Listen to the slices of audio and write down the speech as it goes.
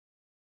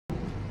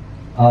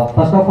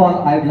First of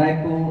all, I would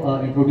like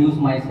to introduce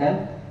myself.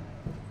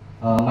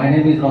 My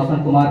name is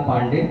Roshan Kumar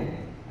Pandey,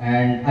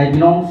 and I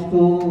belongs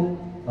to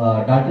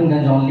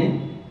Daltonganj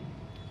only.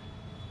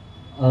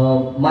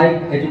 My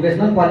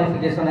educational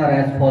qualifications are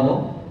as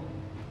follow.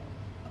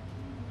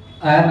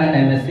 I am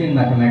an MSc in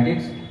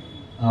mathematics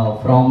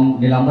from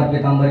Nilambar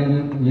Pitambar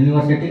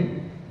University.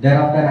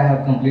 Thereafter, I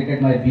have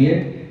completed my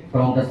BA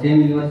from the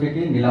same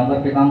university,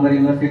 Nilambar Pitambar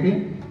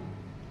University,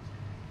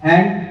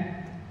 and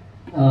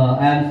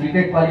I am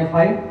CTET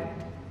qualified,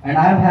 and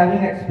I am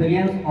having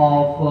experience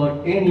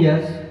of 10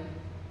 years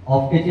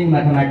of teaching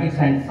mathematics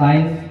and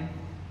science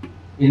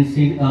in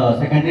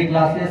secondary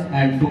classes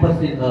and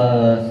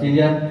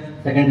senior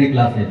secondary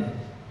classes.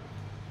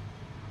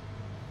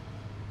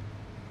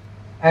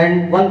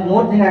 And one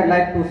more thing I'd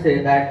like to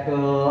say that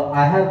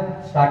I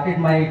have started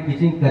my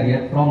teaching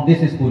career from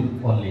this school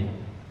only,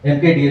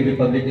 MK DAV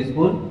Public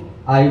School.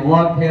 I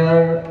worked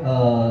here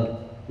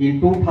in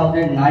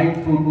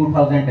 2009 to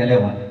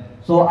 2011.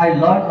 So I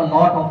learned a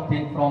lot of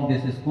things from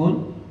this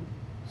school.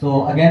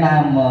 So again I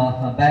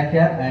am back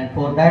here, and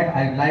for that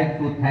I'd like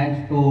to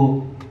thank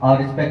to our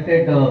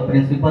respected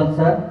principal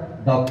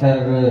sir,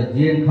 Dr.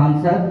 G.N.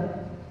 Khan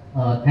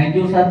sir. Thank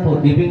you sir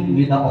for giving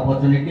me the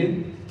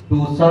opportunity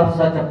to serve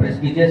such a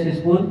prestigious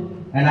school,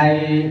 and I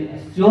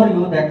assure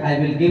you that I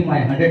will give my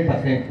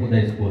 100% to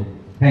the school.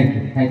 Thank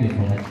you so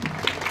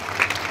much.